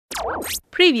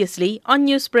Previously on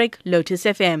Newsbreak, Lotus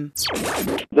FM.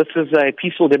 This is a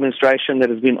peaceful demonstration that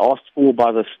has been asked for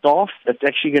by the staff. It's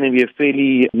actually going to be a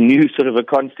fairly new sort of a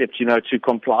concept, to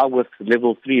comply with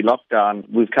level 3 lockdown.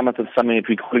 We've come up with something that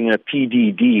we're calling a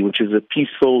PDD, which is a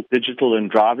peaceful digital and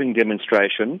driving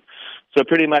demonstration. So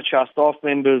pretty much our staff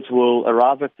members will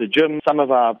arrive at the gym. Some of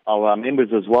our members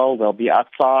as well, they'll be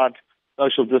outside,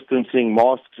 social distancing,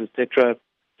 masks, etc.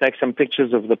 Take some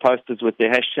pictures of the posters with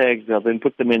their hashtags. They'll then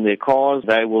put them in their cars.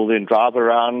 They will then drive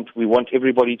around. We want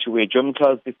everybody to wear gym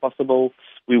clothes if possible.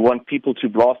 We want people to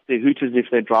blast their hooters if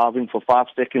they're driving for 5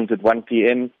 seconds at 1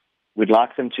 p.m. We'd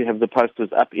like them to have the posters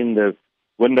up in the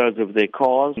windows of their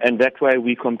cars. And that way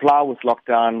we comply with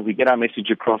lockdown. We get our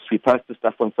message across. We post the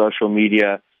stuff on social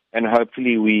media. And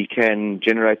hopefully we can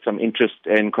generate some interest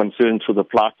and concern for the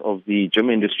plight of the gym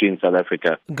industry in South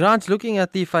Africa. Grant, looking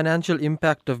at the financial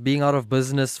impact of being out of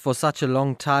business for such a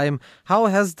long time, how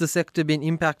has the sector been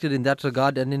impacted in that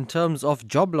regard and in terms of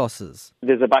job losses?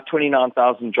 There's about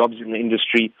 29,000 jobs in the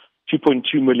industry,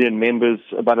 2.2 million members,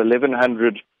 about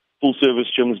 1,100 full-service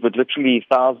gyms, but literally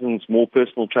thousands more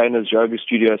personal trainers, yoga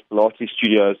studios, Pilates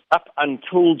studios. Up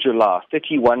until July,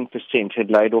 31%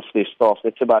 had laid off their staff.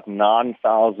 That's about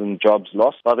 9,000 jobs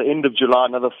lost. By the end of July,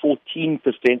 another 14%,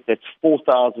 that's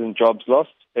 4,000 jobs lost.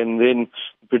 And then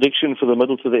the prediction for the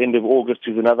middle to the end of August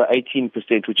is another 18%,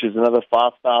 which is another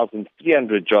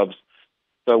 5,300 jobs.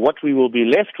 So what we will be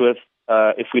left with,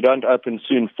 if we don't open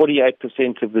soon,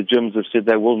 48% of the gyms have said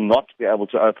they will not be able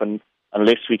to open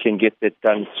unless we can get that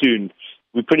done soon.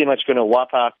 We're pretty much going to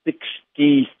wipe out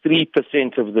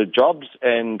 63% of the jobs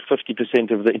and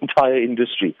 50% of the entire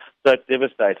industry. So it's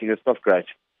devastating. It's not great.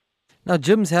 Now,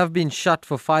 gyms have been shut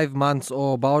for 5 months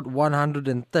or about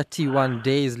 131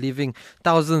 days, leaving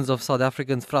thousands of South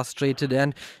Africans frustrated.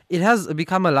 And it has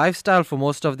become a lifestyle for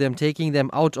most of them, taking them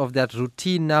out of that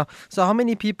routine now. So how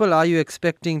many people are you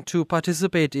expecting to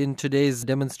participate in today's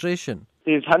demonstration?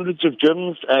 There's hundreds of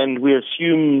gyms and we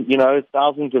assume,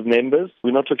 thousands of members.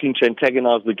 We're not looking to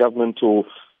antagonize the government or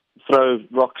throw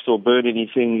rocks or burn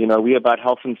anything. We're about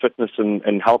health and fitness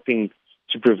and helping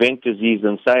to prevent disease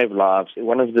and save lives.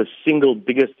 One of the single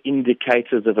biggest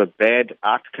indicators of a bad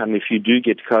outcome if you do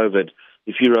get COVID,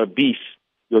 if you're obese,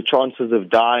 your chances of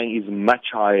dying is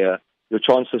much higher. Your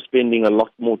chance of spending a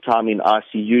lot more time in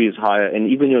ICU is higher,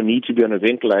 and even your need to be on a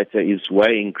ventilator is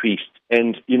way increased.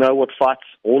 And you know what fights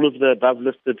all of the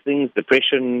above-listed things?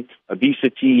 Depression,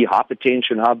 obesity,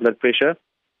 hypertension, high blood pressure.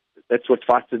 That's what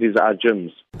fights it is our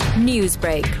gyms.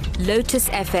 Newsbreak, Lotus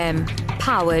FM,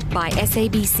 powered by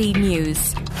SABC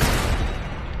News.